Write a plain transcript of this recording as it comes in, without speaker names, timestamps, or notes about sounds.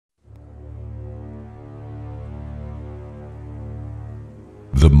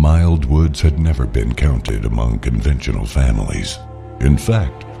The mild woods had never been counted among conventional families. In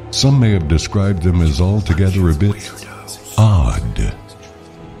fact, some may have described them as altogether a bit odd.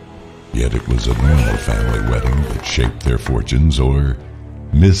 Yet it was a normal family wedding that shaped their fortunes, or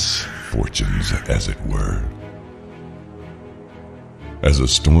misfortunes, as it were. As a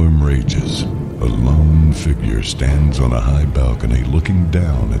storm rages, a lone figure stands on a high balcony looking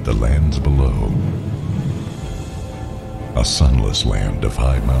down at the lands below. A sunless land of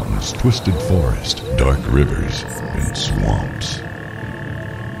high mountains, twisted forest, dark rivers, and swamps.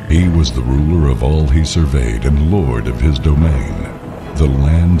 He was the ruler of all he surveyed and lord of his domain. The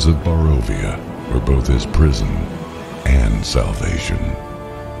lands of Barovia were both his prison and salvation.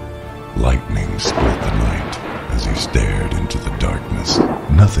 Lightning split the night as he stared into the darkness.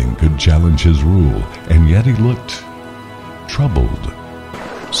 Nothing could challenge his rule, and yet he looked troubled.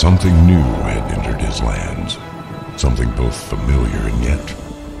 Something new had entered his lands. Something both familiar and yet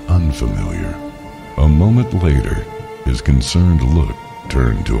unfamiliar. A moment later, his concerned look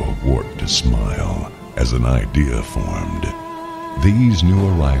turned to a warped smile as an idea formed. These new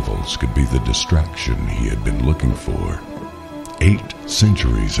arrivals could be the distraction he had been looking for. 8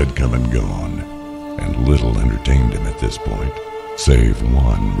 centuries had come and gone, and little entertained him at this point, save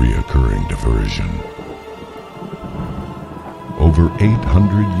one reoccurring diversion. Over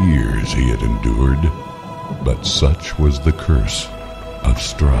 800 years he had endured, but such was the Curse of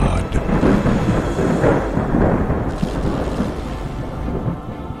Strahd.